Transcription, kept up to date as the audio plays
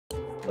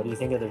What do you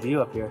think of the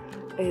view up here?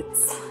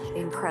 It's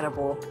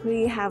incredible.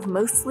 We have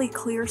mostly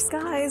clear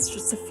skies,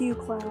 just a few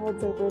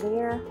clouds over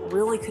there.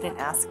 Really couldn't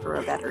ask for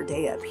a better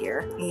day up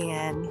here.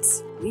 And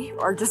we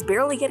are just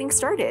barely getting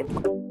started.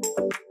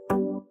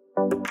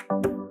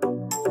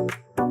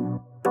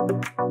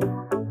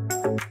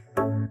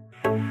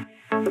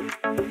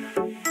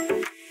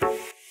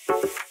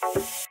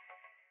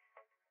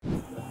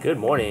 Good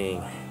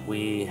morning.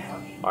 We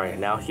are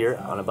now here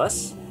on a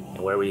bus.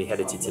 And where are we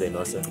headed to today,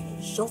 Melissa?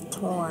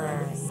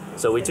 Schilthorn.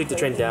 So we took the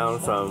train down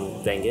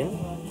from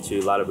Wengen to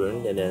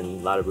Ladebrunn, and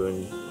then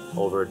Ladebrunn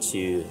over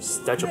to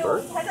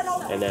Birg.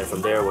 And then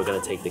from there, we're going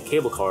to take the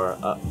cable car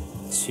up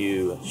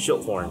to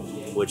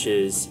Schilthorn, which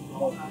is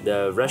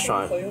the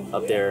restaurant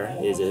up there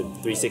is a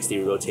 360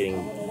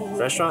 rotating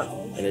restaurant.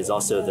 And it's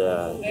also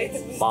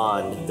the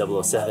Bond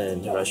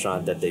 007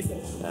 restaurant that they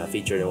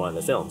featured in one of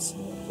the films.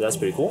 So that's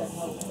pretty cool.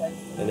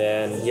 And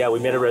then, yeah, we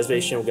made a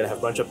reservation. We're going to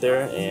have brunch up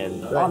there.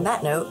 And on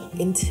that note,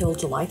 until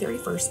July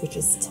 31st, which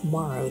is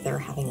tomorrow, they're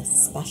having a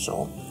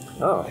special.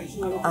 Oh.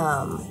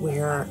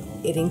 Where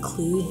it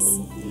includes,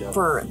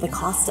 for the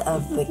cost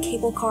of the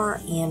cable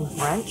car and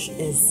brunch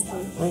is,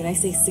 what did I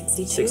say,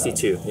 62?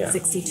 62, yeah.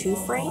 62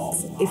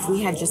 francs. If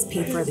we had just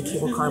paid for the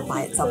cable car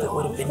by itself, it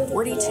would have been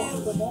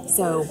 42.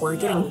 So we're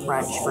getting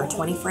brunch for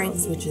 20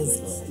 francs, which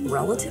is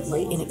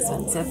relatively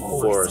inexpensive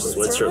for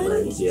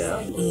Switzerland. Yeah.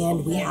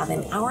 And we have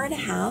an hour and a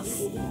half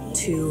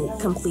to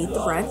complete the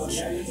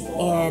brunch,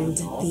 and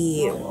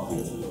the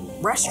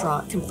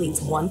restaurant completes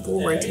one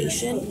full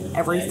rotation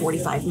every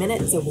 45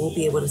 minutes, so we'll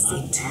be able to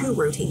see 2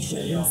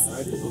 rotations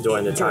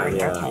during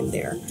our time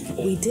there.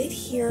 We did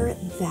hear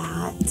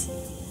that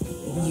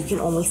you can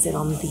only sit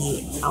on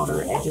the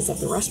outer edges of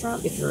the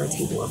restaurant if you're a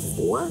table of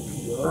 4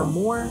 or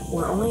more.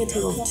 We're only a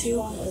table of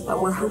 2,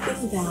 but we're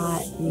hoping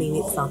that maybe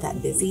it's not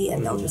that busy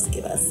and they'll just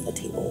give us a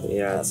table.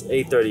 Yeah, it's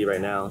 8:30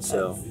 right now,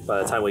 so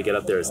by the time we get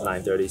up there, it's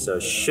 9:30, so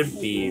it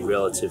should be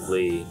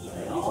relatively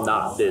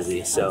not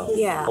busy. So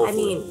yeah,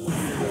 hopefully. I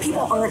mean,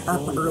 people aren't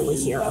up early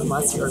here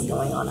unless you're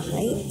going on a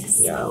hike.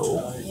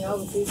 So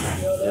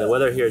and the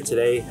weather here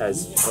today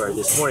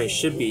this morning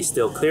should be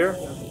still clear,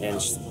 and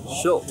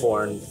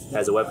Schilthorn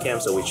has a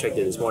webcam, so we checked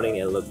it this morning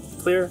and it looked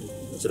clear.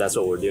 So that's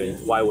what we're doing,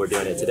 why we're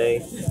doing it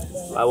today.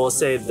 I will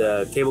say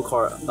the cable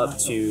car up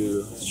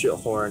to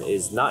Schilthorn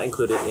is not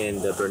included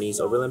in the Bernese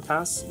Oberland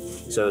Pass,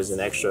 so it's an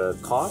extra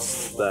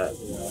cost, but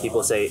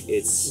people say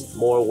it's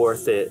more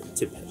worth it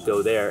to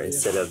go there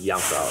instead of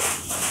Jungfrau.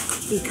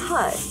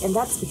 And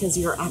that's because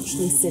you're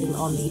actually sitting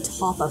on the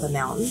top of a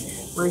mountain,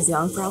 whereas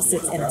Jungfrau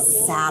sits in a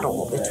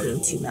saddle between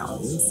 2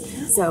 mountains.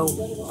 So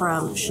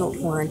from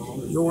Schilthorn,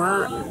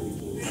 you're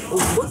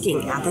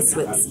looking at the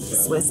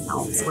Swiss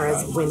Alps,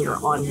 whereas when you're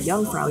on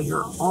Jungfrau,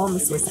 you're on the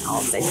Swiss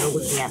Alps and you're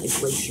looking at a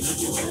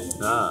glacier.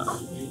 Ah,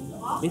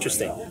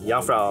 interesting.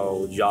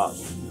 Jungfrau yacht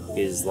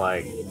is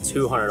like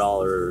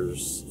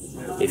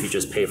 $200 if you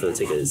just pay for the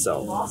ticket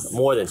itself.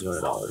 More than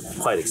 $200,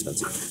 quite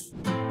expensive.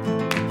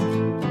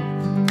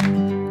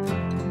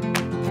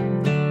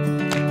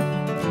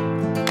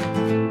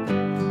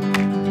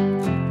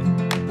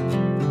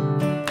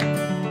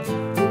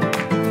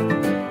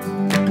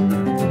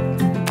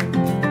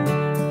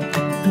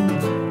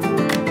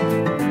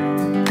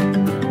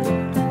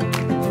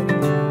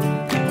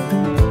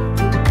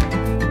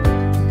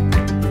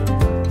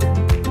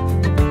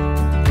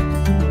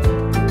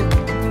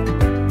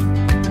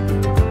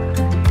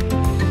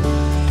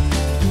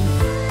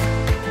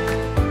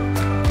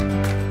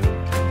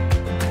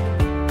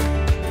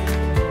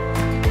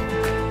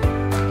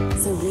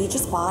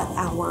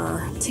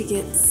 Our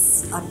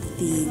tickets up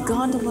the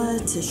gondola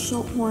to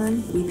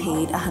Schilthorn. We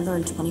paid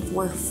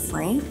 124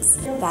 francs.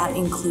 That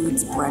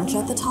includes brunch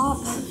at the top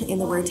in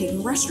the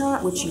rotating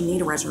restaurant, which you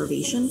need a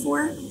reservation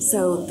for.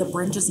 So the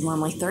brunch is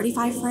normally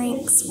 35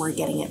 francs. We're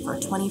getting it for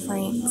 20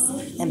 francs.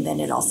 And then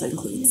it also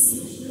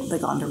includes the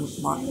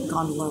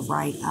gondola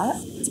ride up.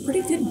 It's a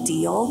pretty good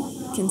deal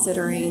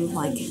considering,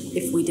 like,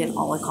 if we did a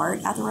la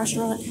carte at the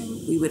restaurant,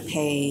 we would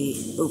pay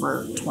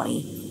over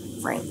 20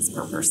 francs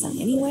per person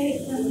anyway.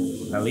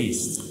 At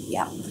least.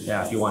 Yeah.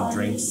 Yeah, if you want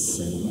drinks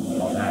and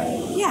all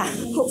that. Yeah,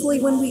 hopefully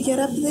when we get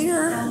up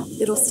there,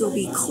 it'll still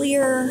be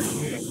clear.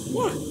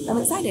 Yeah, I'm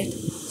excited.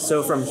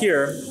 So from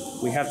here,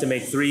 we have to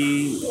make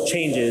 3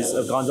 changes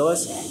of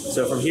gondolas.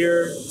 So from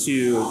here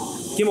to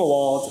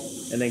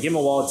Gimmelwald, and then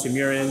Gimmelwald to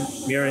Mürren,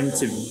 Mürren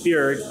to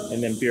Birg,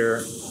 and then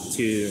Birg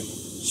to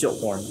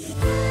Schilthorn.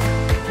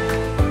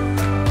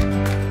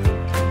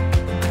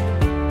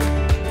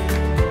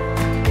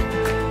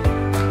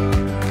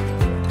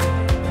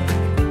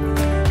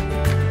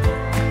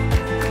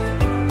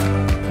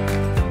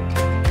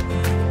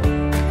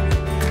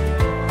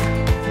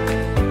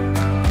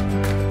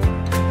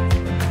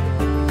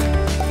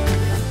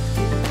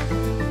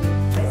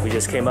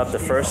 Came up the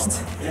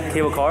first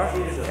cable car,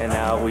 and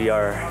now we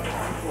are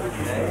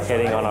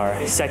heading on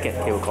our second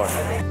cable car.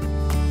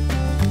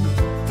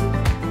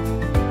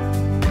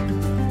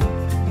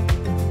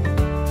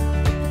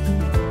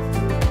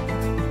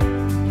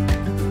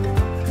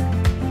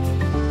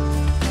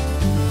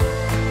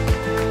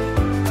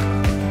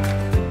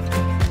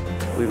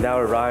 We've now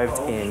arrived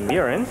in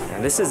Mürren,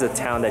 and this is a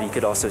town that you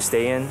could also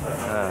stay in.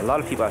 A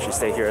lot of people actually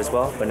stay here as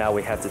well, but now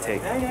we have to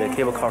take the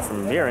cable car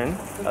from Mürren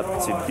up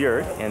to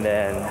Birg, and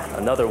then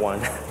another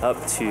one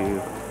up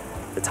to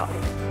the top.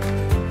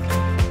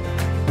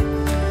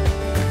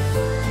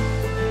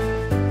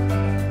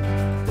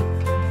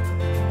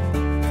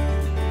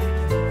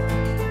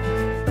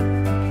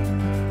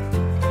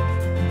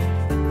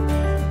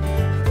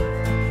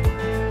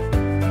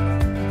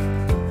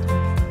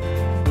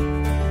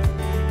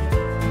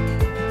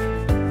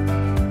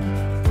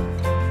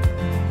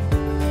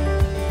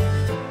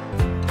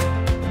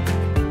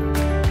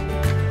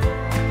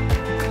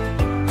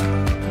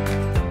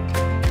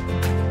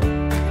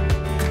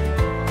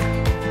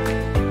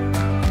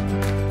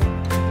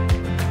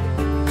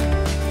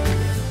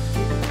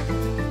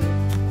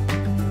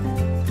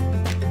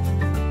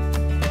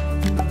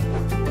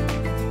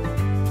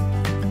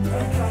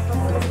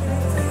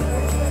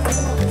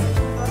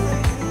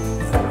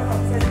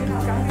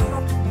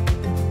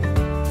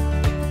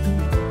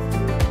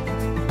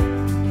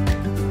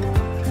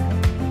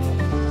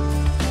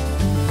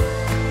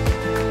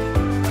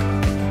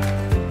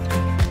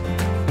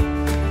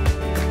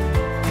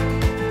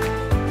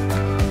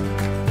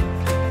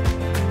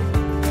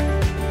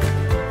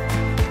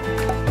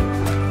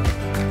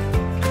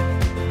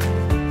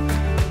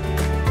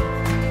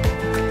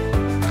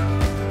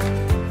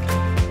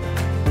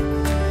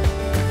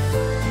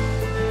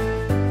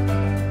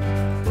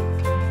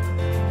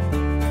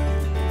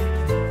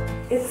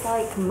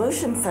 Like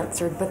motion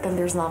censored, but then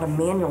there's not a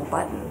manual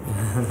button.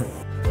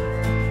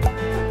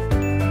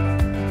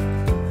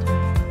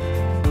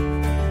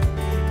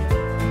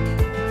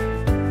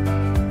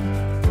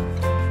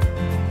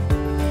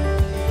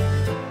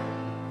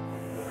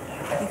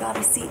 You got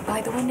a seat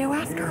by the window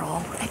after all.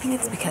 I think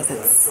it's because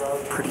it's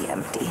pretty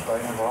empty.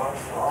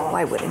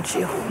 Why wouldn't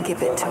you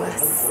give it to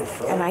us?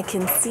 And I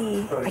can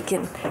see,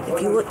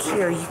 if you look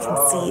here, you can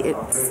see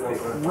it's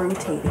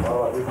rotating.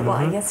 Well,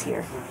 I guess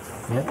here.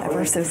 Yep.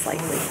 Ever so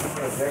slightly.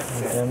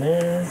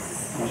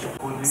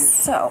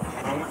 So,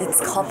 it's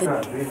called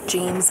the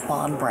James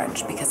Bond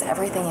brunch because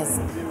everything is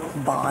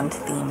Bond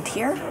themed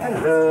here.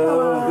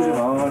 Hello, good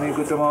morning,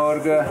 good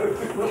morning.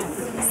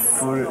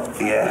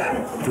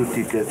 Two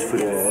tickets for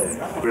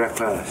the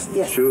breakfast.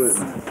 Yes. Sure.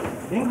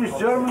 English,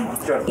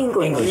 German?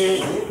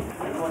 English.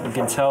 You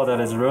can tell that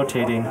it's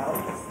rotating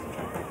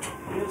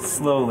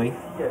slowly.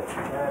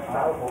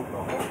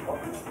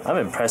 I'm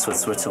impressed with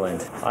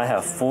Switzerland. I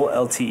have full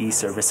LTE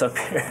service up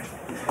here,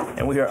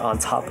 and we are on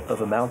top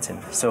of a mountain.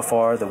 So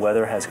far, the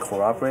weather has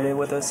cooperated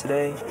with us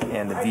today,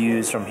 and the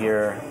views from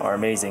here are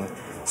amazing.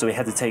 So we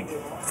had to take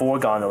 4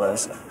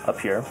 gondolas up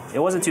here. It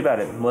wasn't too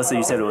bad. Melissa,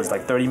 you said it was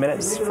like 30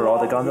 minutes for all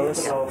the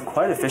gondolas.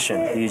 Quite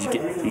efficient.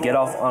 You get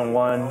off on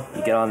one,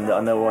 you get on the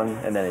other one,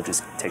 and then it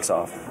just takes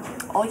off.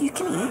 All you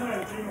can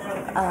eat.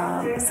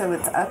 So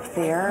it's up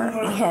there,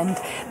 and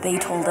they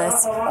told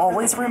us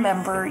always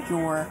remember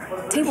your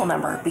table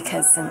number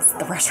because since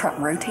the restaurant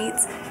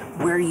rotates,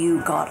 where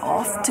you got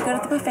off to go to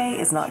the buffet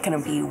is not going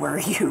to be where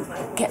you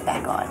get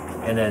back on.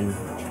 And then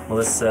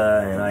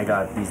Melissa and I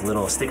got these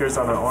little stickers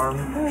on our arm.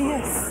 Oh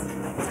yes.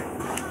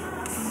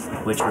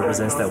 Which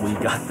represents that we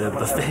got the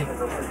buffet.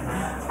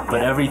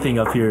 But everything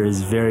up here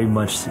is very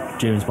much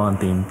James Bond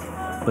themed.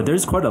 But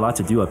there's quite a lot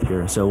to do up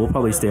here, so we'll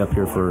probably stay up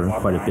here for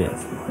quite a bit.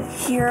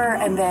 Here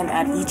and then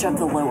at each of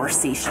the lower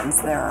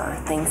stations, there are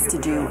things to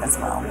do as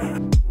well.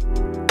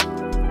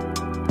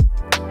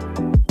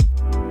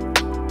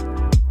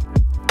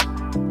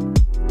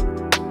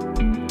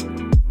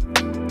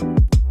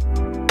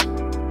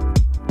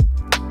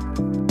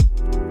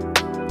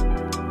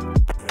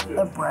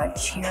 The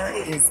brunch here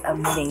is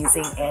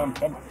amazing and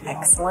an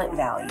excellent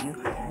value.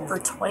 For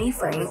 20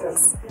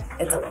 francs,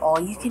 it's all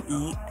you can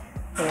eat.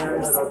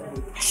 There's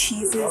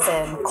cheeses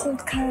and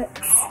cold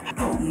cuts.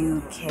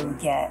 You can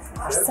get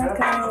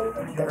prosecco.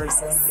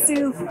 There's a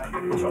soup.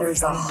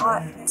 There's a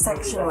hot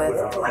section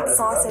with like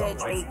sausage,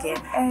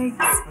 bacon,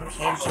 eggs,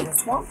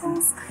 pancakes,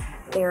 waffles.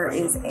 There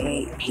is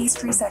a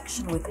pastry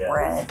section with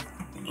bread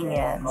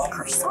and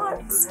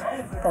croissants.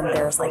 Then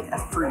there's like a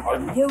fruit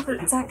and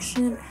yogurt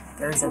section.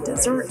 There's a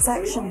dessert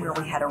section where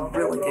we had a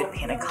really good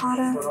panna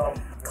cotta,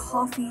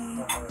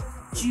 coffee,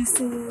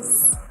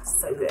 juices,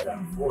 so good.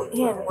 And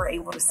we're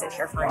able to sit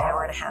here for an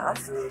hour and a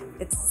half.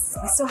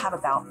 We still have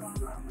about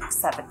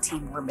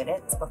 17 more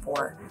minutes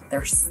before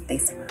they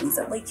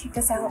supposedly kick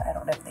us out. I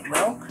don't know if they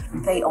will.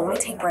 They only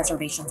take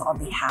reservations on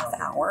the half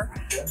hour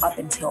up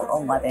until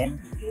 11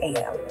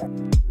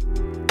 a.m.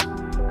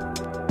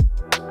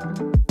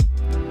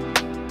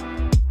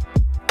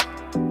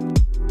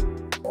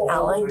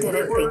 Alan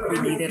didn't think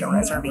we needed a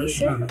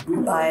reservation,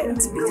 but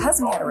because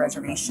we had a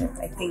reservation,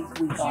 I think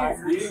we got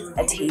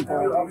a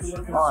table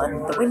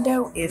on the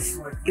window. If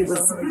it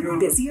was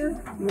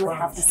busier, we would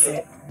have to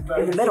sit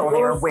in the middle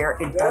there where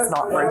it does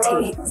not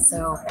rotate.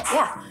 So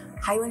yeah,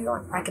 highly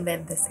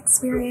recommend this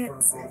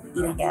experience,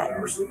 eating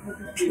at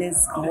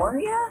Piz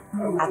Gloria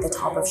at the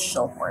top of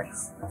Schilthorn.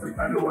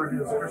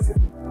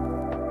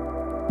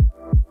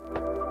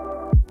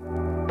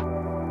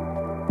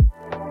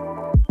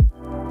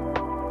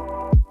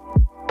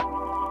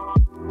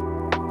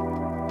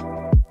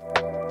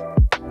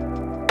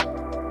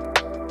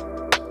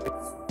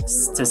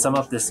 to sum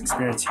up this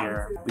experience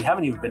here, we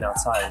haven't even been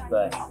outside,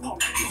 but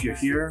if you're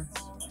here,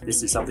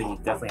 this is something you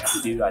definitely have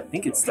to do. I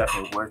think it's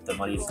definitely worth the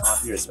money to come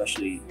up here,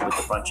 especially with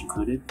the brunch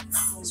included.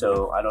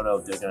 So I don't know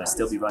if they're gonna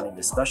still be running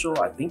this special.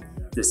 I think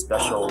this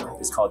special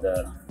is called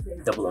the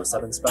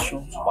 007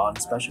 special,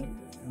 Bond special,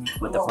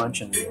 with the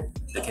brunch and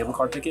the cable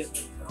car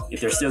ticket. If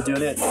they're still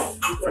doing it,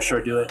 for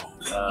sure do it.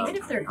 Even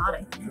if they're not,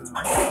 I think it's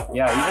fine.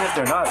 Yeah, even if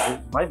they're not,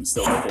 it might be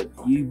still worth it.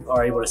 You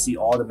are able to see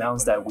all the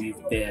mountains that we've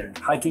been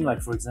hiking.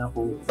 Like for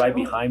example, right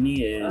behind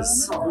me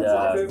is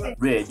the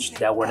ridge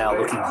that we're now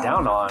looking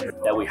down on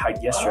that we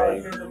hiked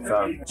yesterday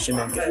from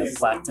Schilthorn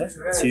Platte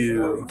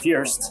to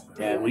Fürst.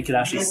 And we could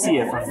actually see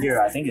it from here.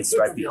 I think it's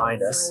right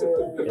behind us.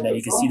 And then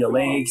you can see the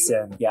lakes.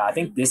 And yeah, I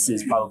think this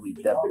is probably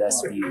the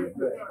best view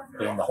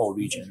in the whole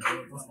region.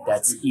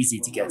 That's easy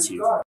to get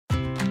to.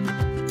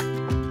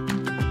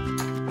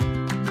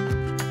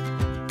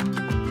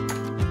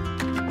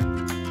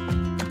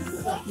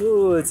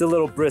 Ooh, it's a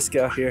little brisk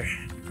out here.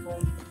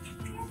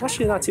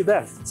 Actually not too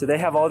bad. So they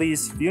have all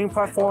these viewing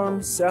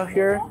platforms out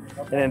here,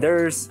 and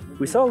then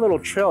we saw a little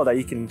trail that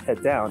you can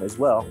head down as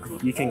well.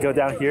 You can go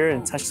down here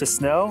and touch the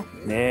snow.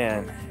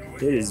 Man,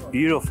 it is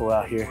beautiful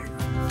out here.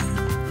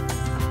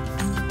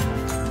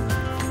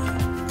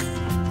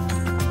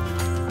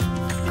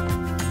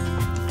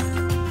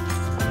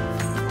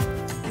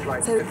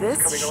 So this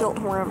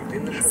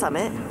Schilthorn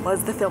summit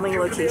was the filming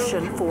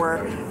location for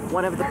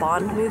one of the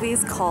Bond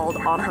movies called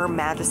On Her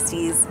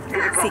Majesty's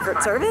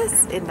Secret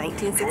Service in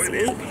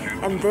 1968.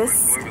 And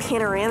this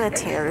panorama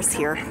terrace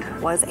here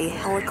was a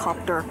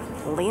helicopter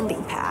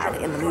landing pad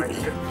in the movie.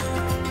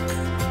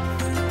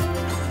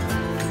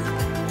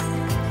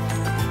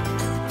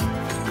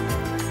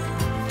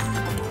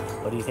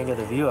 What do you think of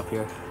the view up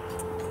here?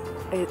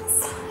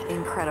 It's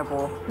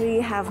incredible.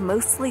 We have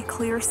mostly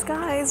clear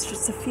skies,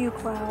 just a few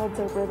clouds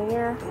over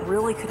there.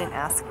 Really couldn't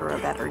ask for a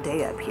better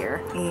day up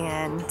here.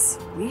 And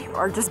we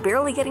are just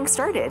barely getting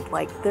started.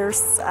 Like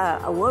there's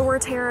a lower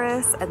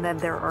terrace, and then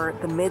there are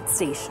the mid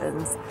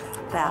stations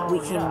that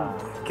we can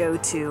go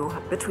to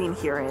between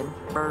here and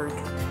Birg.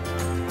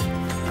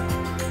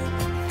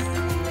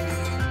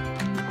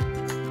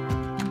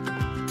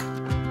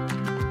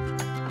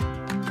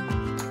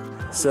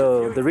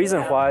 So the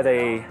reason why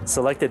they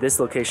selected this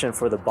location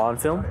for the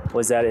Bond film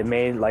was that it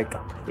made like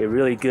a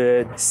really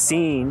good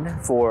scene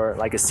for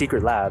like a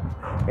secret lab.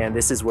 And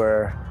this is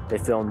where they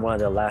filmed one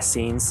of the last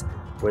scenes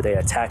where they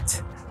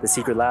attacked the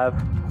secret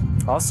lab.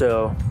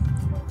 Also,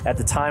 at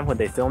the time when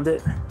they filmed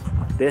it,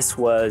 this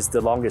was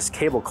the longest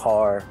cable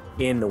car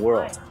in the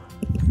world.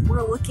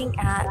 We're looking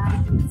at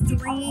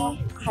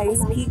 3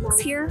 highest peaks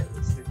here.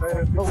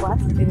 The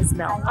left is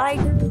Mount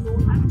Eiger,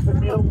 the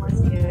middle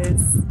one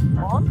is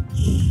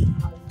Launch.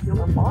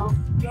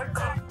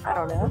 I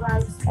don't know.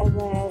 And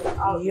then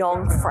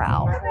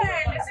Jungfrau.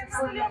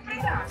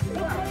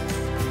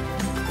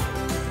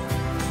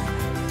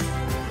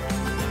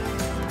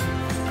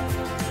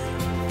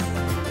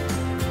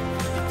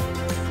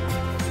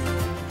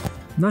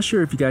 I'm not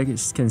sure if you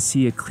guys can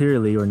see it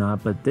clearly or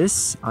not, but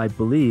this, I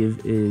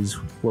believe, is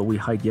what we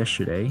hiked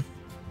yesterday.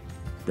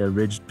 The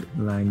ridge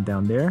line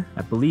down there.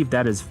 I believe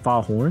that is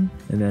Schilthorn,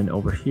 and then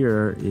over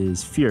here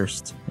is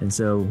Fürst. And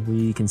so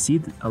we can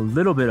see a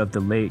little bit of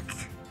the lake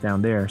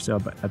down there. So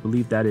I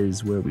believe that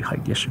is where we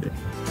hiked yesterday.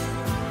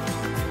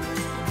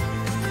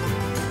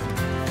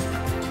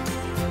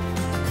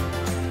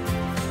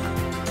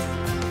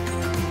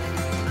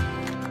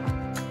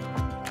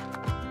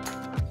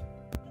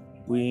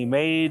 We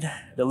made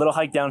the little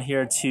hike down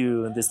here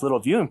to this little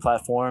viewing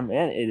platform,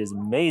 and it is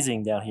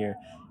amazing down here.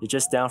 It's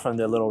just down from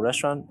the little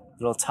restaurant,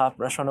 little top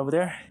restaurant over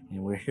there,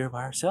 and we're here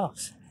by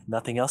ourselves.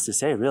 Nothing else to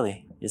say,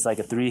 really. It's like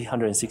a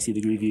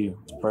 360-degree view.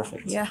 It's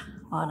perfect. Yeah,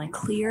 on a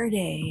clear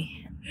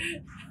day.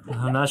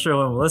 I'm not sure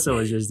what Melissa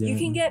was just doing. You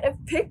can get a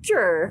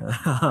picture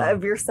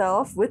of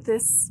yourself with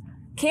this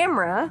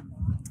camera.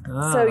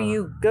 So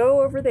you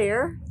go over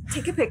there,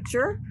 take a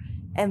picture,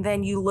 and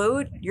then you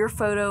load your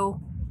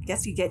photo. I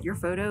guess you get your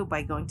photo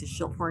by going to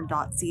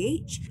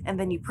schilthorn.ch, and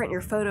then you print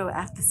your photo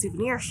at the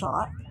souvenir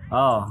shop.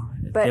 Oh,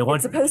 but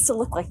it's supposed to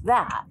look like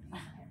that.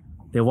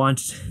 They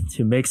want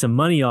to make some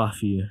money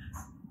off you.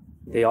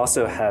 They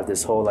also have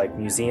this whole like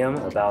museum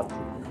about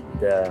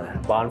the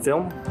Bond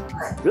film.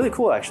 Really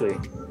cool, actually.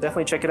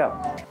 Definitely check it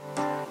out.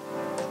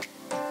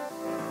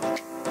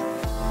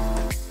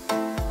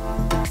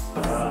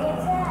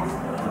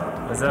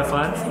 Was that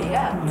fun?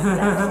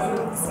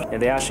 Yeah.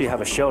 And they actually have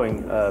a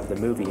showing of the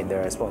movie in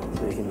there as well,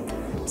 so you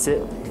can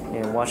sit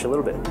and watch a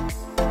little bit.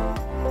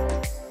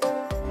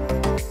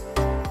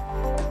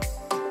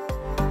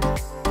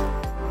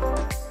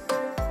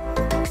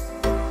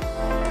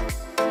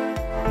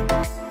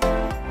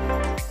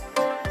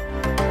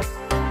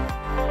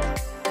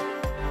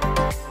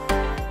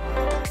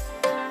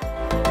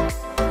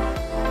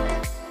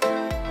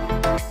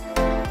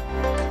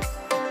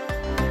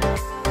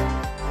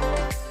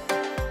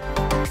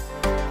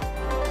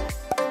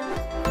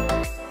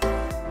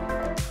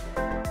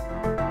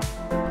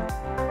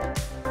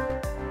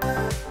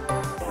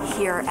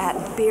 here at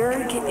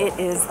Birg. It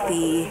is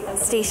the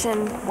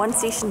station, one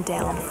station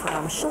down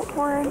from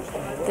Schilthorn.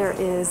 There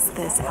is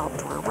this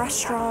outdoor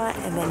restaurant,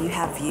 and then you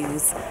have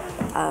views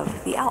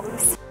of the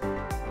Alps.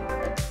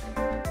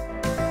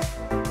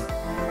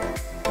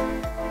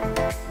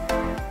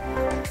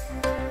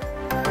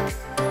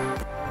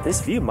 This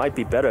view might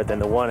be better than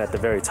the one at the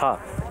very top.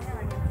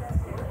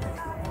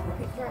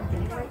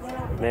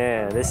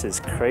 Man, this is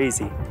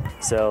crazy.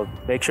 So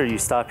make sure you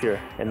stop here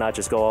and not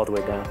just go all the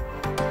way down.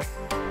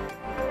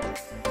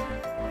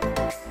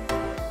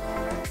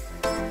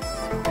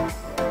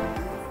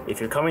 If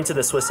you're coming to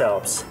the Swiss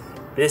Alps,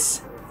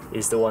 this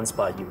is the one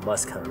spot you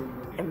must come.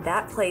 And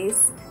that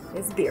place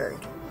is Birg.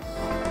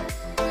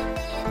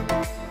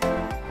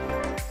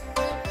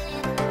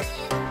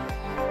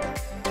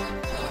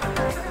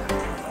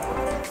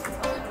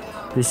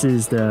 This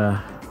is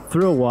the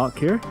thrill walk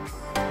here.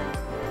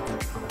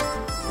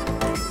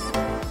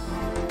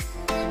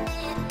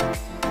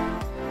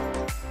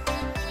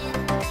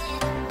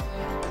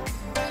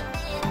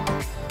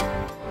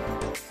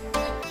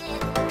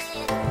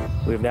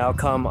 We've now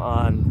come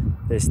on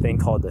this thing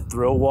called the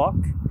thrill walk.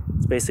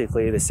 It's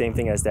basically the same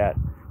thing as that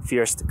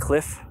fierce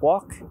cliff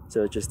walk.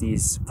 So just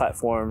these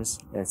platforms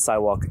and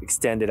sidewalk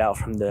extended out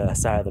from the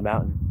side of the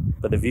mountain.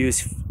 But the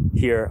views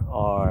here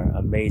are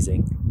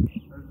amazing.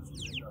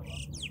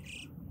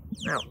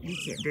 No, you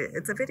can't do it.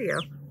 It's a video.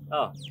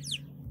 Oh,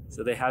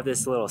 so they have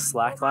this little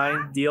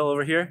slackline deal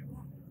over here,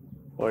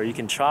 or you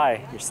can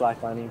try your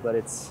slacklining, but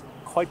it's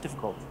quite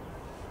difficult.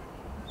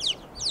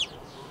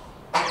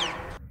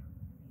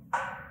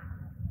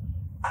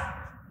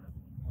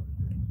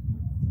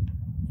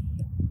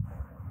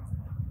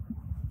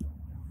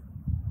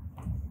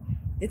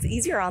 It's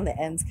easier on the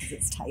ends because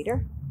it's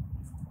tighter.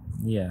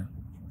 Yeah.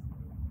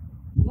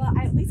 Well,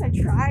 at least I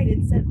tried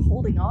instead of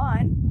holding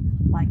on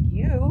like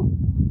you.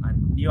 I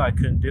knew I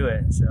couldn't do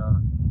it,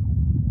 so.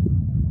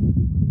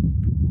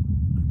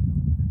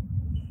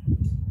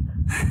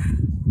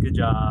 Good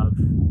job.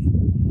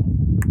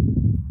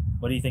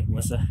 What do you think,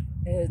 Melissa?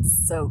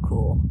 It's so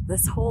cool.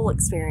 This whole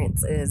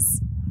experience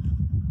is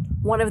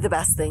one of the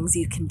best things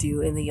you can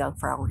do in the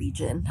Jungfrau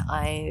region.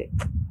 I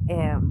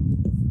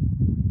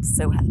am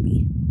so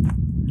happy.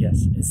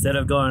 Yes, instead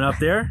of going up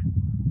there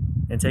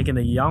and taking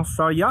the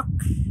Jungfrau Yuck,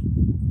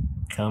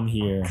 come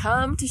here.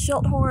 Come to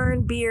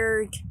Schilthorn,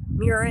 Birg,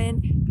 Mürren,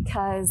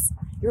 because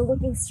you're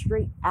looking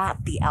straight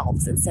at the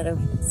Alps instead of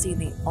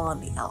standing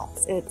on the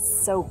Alps. It's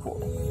so cool.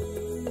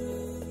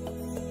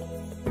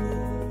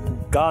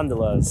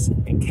 Gondolas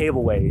and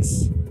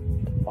cableways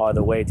are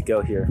the way to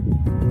go here.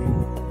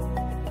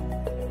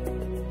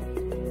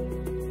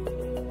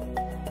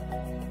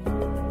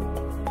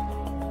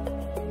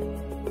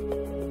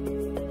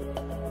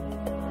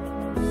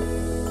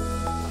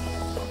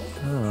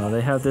 Oh,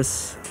 they have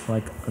this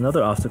like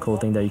another obstacle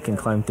thing that you can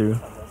climb through.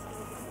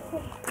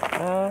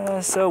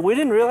 So we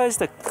didn't realize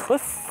the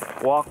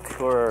cliff walk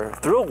or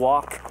thrill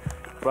walk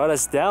brought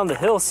us down the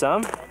hill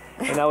some,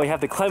 and now we have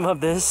to climb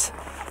up this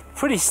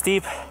pretty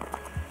steep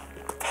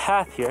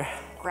path here.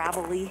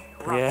 Gravelly.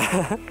 Rock.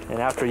 Yeah, and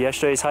after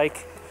yesterday's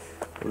hike,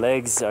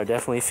 legs are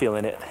definitely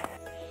feeling it.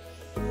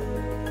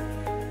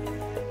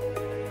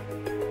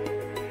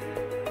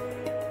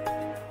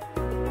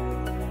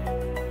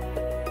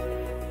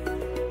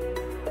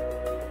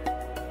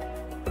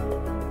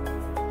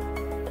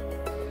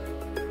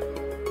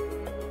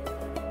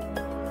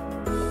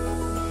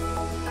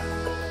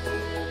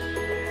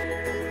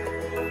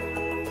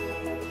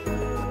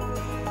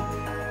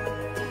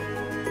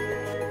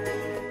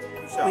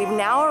 We've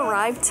now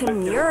arrived to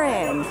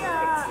Mürren.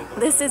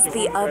 This is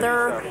the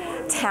other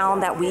town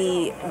that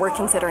we were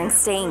considering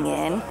staying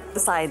in,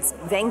 besides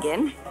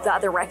Wengen. The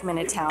other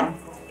recommended town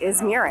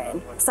is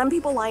Mürren. Some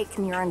people like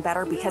Mürren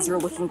better because you're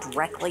looking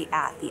directly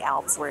at the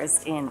Alps,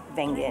 whereas in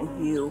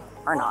Wengen, you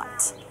are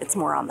not. It's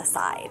more on the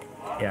side.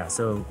 Yeah,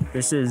 so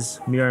this is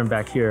Mürren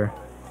back here,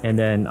 and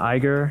then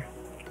Eiger,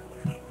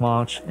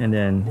 Launch, and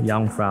then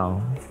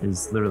Jungfrau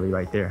is literally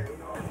right there.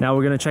 Now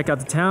we're gonna check out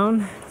the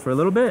town for a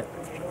little bit,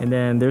 and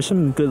then there's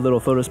some good little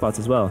photo spots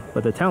as well,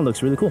 but the town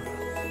looks really cool.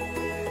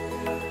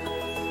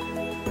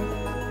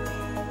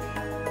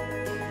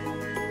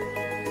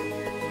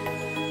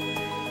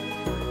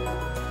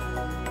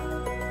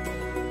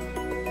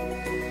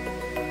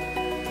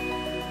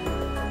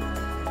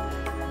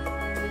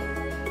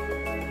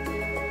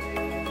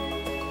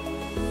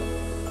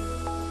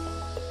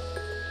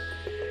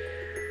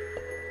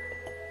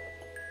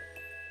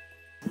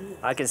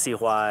 I can see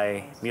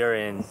why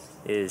Mürren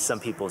is some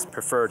people's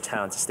preferred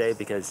town to stay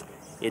because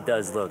it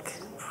does look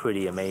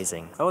pretty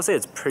amazing. I would say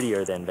it's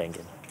prettier than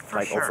Wengen,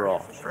 overall.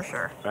 For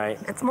sure. Right?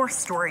 It's more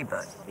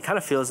storybook. It kind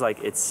of feels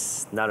like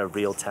it's not a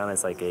real town,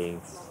 it's like a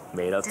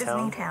made-up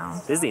town. Disney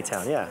town. Disney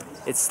town, yeah.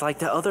 It's like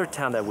the other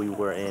town that we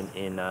were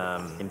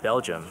in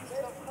Belgium.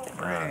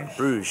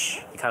 Bruges.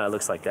 It kind of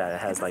looks like that. It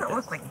has It doesn't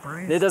look like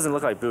Bruges. It doesn't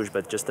look like Bruges,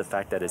 but just the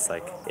fact that it's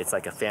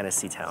like a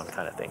fantasy town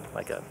kind of thing,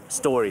 like a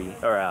story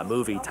or a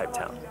movie type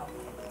town.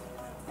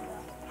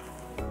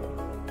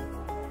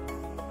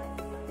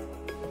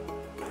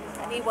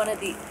 need one of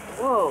these.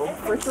 Whoa,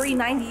 for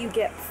 $3.90 you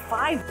get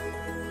 5.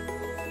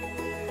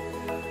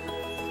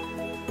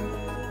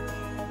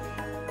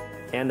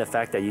 And the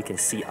fact that you can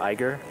see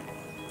Eiger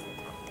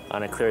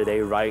on a clear day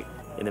right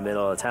in the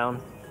middle of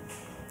town.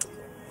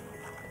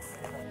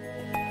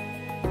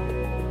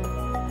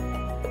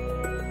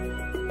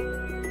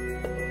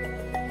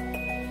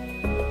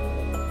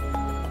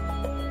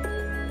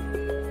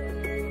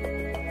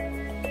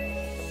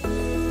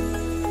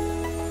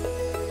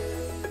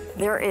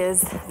 There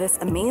is this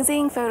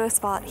amazing photo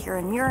spot here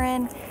in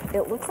Mürren.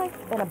 It looks like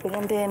an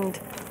abandoned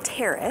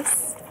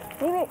terrace.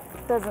 Maybe it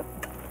doesn't,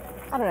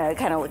 I don't know, it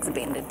kind of looks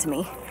abandoned to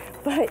me.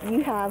 But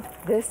you have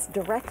this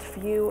direct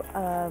view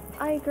of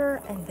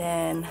Eiger and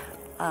then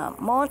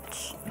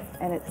Monch,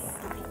 and it's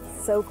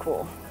so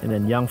cool. And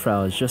then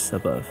Jungfrau is just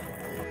above.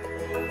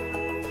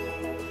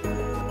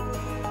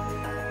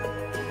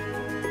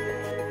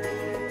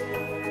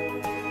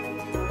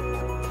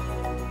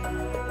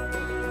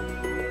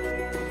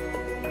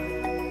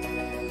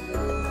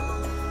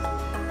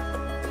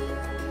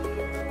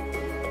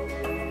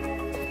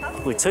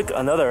 We took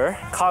another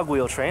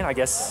cogwheel train, I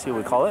guess you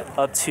would call it,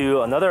 up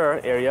to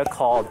another area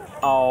called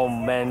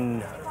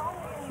Allmendhubel?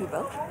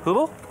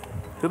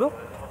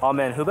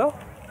 Allmendhubel?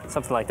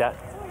 Something like that.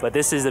 But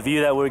this is the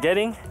view that we're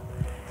getting.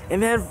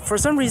 And then for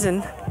some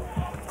reason,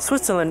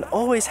 Switzerland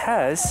always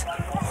has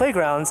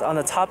playgrounds on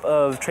the top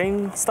of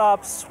train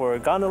stops or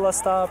gondola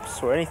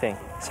stops or anything.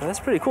 So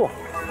that's pretty cool.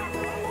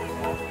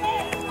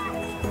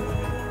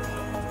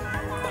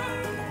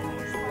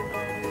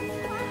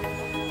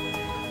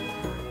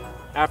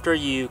 After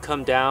you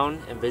come down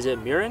and visit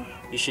Mürren,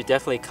 you should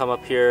definitely come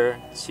up here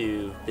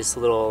to this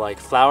little like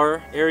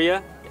flower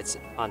area. It's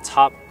on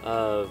top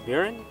of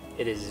Mürren.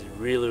 It is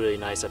really, really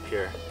nice up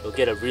here. You'll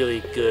get a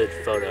really good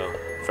photo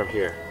from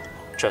here.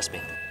 Trust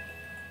me.